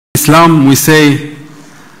Islam, we say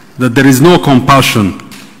that there is no compulsion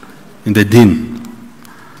in the deen.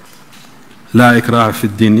 La ikraha fi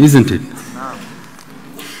din, isn't it?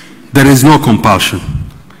 There is no compulsion.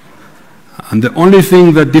 And the only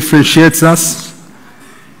thing that differentiates us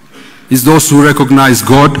is those who recognize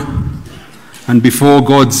God, and before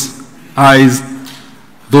God's eyes,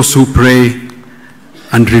 those who pray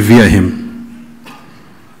and revere Him.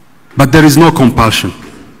 But there is no compulsion.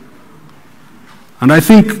 And I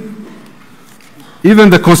think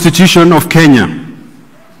even the Constitution of Kenya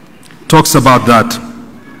talks about that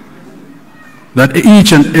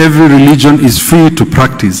each and every religion is free to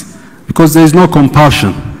practice, because there is no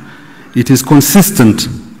compulsion. It is consistent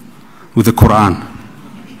with the Quran.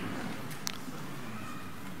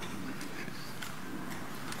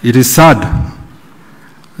 It is sad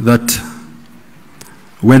that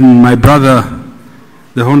when my brother,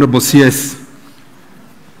 the Honorable CS,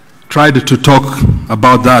 tried to talk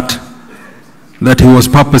about that he was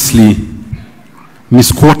purposely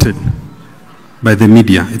misquoted by the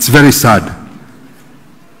media. It's very sad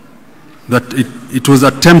that it was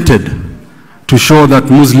attempted to show that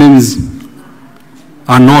Muslims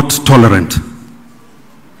are not tolerant.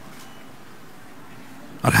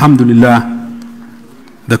 Alhamdulillah,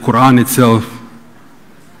 the Quran itself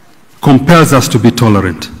compels us to be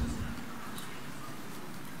tolerant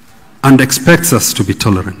and expects us to be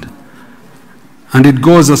tolerant. And it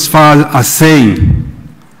goes as far as saying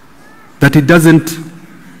that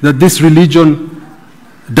that this religion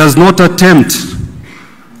does not attempt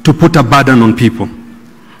to put a burden on people.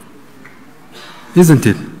 Isn't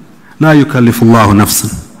it? La yukallifullahu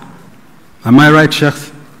nafsan. Am I right, Sheikh?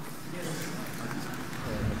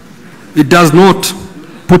 It does not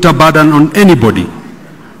put a burden on anybody.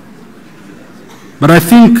 But I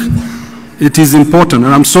think it is important,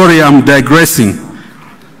 and I'm sorry I'm digressing,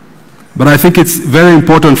 but I think it's very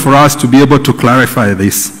important for us to be able to clarify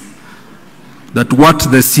this, that what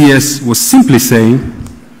the CS was simply saying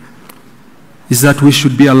is that we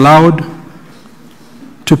should be allowed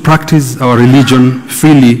to practice our religion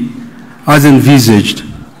freely as envisaged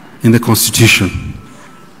in the Constitution.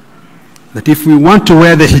 That if we want to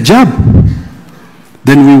wear the hijab,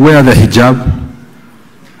 then we wear the hijab,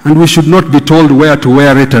 and we should not be told where to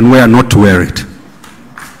wear it and where not to wear it.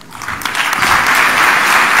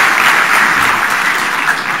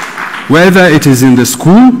 Whether it is in the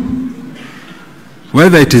school,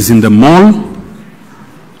 whether it is in the mall,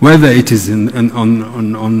 whether it is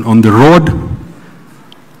on the road,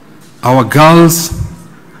 our girls,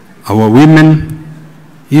 our women,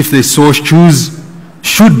 if they so choose,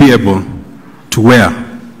 should be able to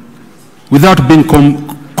wear without being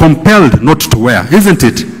compelled not to wear, isn't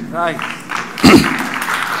it? Right.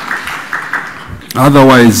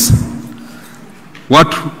 Otherwise,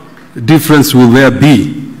 what difference will there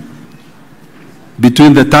be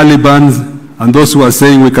between the Taliban and those who are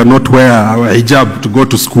saying we cannot wear our hijab to go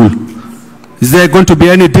to school? Is there going to be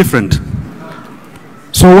any different?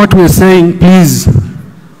 So what we are saying, please,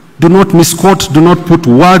 do not misquote, do not put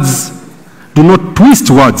words, do not twist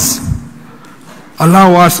words.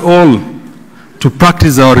 Allow us all to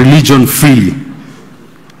practice our religion freely,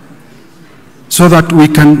 so that we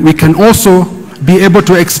can also be able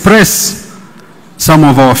to express some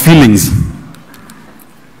of our feelings,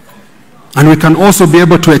 and we can also be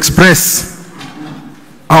able to express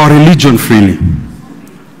our religion freely.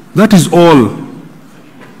 That is all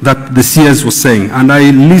that the CS was saying, and I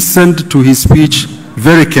listened to his speech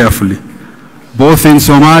very carefully, both in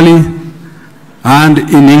Somali and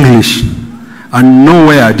in English, and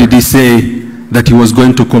nowhere did he say that he was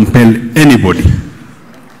going to compel anybody.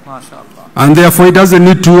 And therefore he doesn't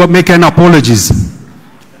need to make any apologies,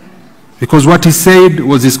 because what he said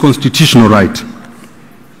was his constitutional right.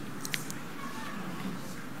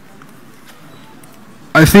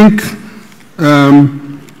 I think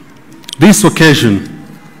this occasion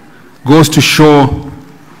goes to show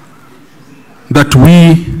that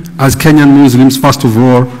we as Kenyan Muslims, first of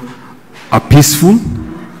all, are peaceful,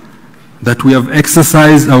 that we have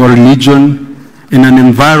exercised our religion in an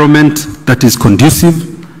environment that is conducive,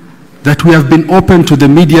 that we have been open to the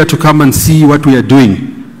media to come and see what we are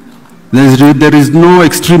doing. There is no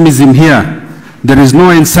extremism here. There is no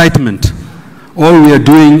incitement. All we are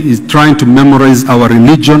doing is trying to memorize our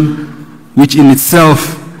religion, which in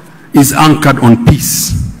itself is anchored on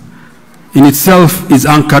peace. In itself is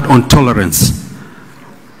anchored on tolerance.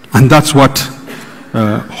 And that's what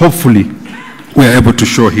hopefully we are able to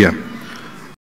show here.